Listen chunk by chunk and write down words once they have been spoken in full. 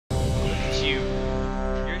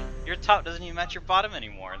top doesn't even match your bottom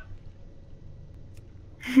anymore.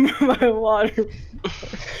 My water.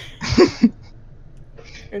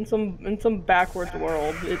 In some backwards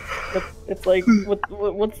world, it's like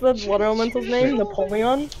what's the water elemental's name?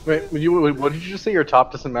 Napoleon. Wait, what did you just say? Your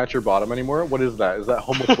top doesn't match your bottom anymore? What is that? Is that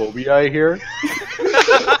homophobia I hear?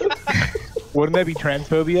 Wouldn't that be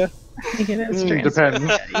transphobia? I think it is depends.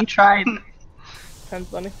 Yeah, you tried. Sounds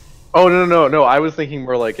funny. Oh no! I was thinking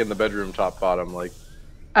more like in the bedroom, top bottom, like.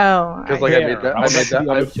 Oh. Because like I made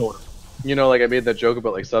that. Shoulder. You know, like I made that joke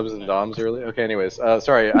about like subs and doms earlier. Okay, anyways,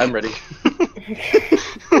 sorry, I'm ready.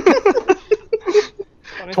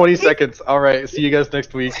 20 seconds. All right, see you guys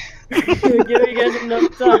next week. Give you guys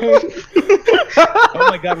enough time. Oh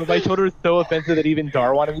my god, but my shoulder is so offensive that even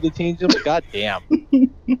Dar wanted me to change them. God damn.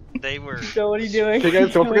 They were. So what are you doing? Okay,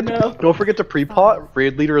 guys, don't forget to pre-pot.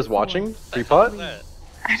 Raid leader is watching. Pre-pot.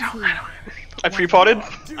 I don't. I pre-potted.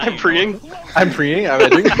 I'm preing. I'm preing. I'm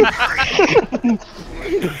edging.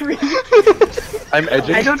 I'm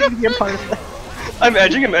edging. I don't need to be a part of that. I'm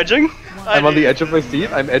edging. I'm on the edge of my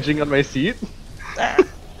seat. I'm edging on my seat.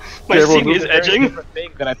 My Okay, seat is edging. Different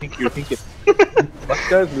thing than I think you're thinking. Left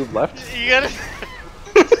guys, move left. You gotta.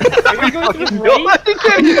 Are you going to the right?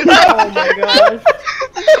 Oh my gosh.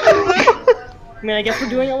 I mean, I guess we're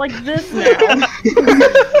doing it like this now.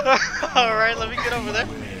 Alright, let me get over there.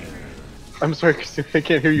 I'm sorry, Christine, I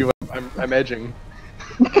can't hear you. I'm edging.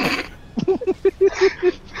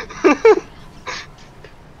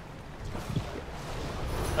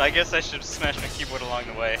 I guess I should smash my keyboard along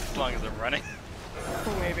the way, as long as I'm running.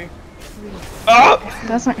 Oh, maybe. Ah!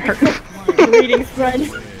 Doesn't hurt. Greetings, friend.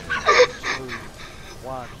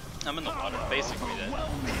 I'm in the water, basically then.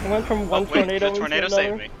 I went from one tornado the tornado to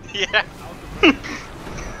saved another. me. Yeah.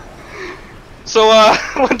 So,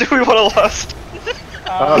 when do we want to lust?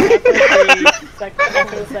 After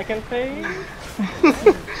the second phase.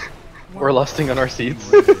 We're lusting on our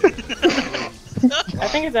seats. I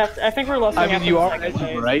think it's after. I think we're lusting after you the are second edging,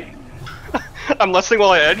 phase. right? I'm lusting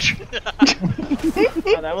while I edge.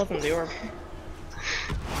 Oh, that wasn't the orb.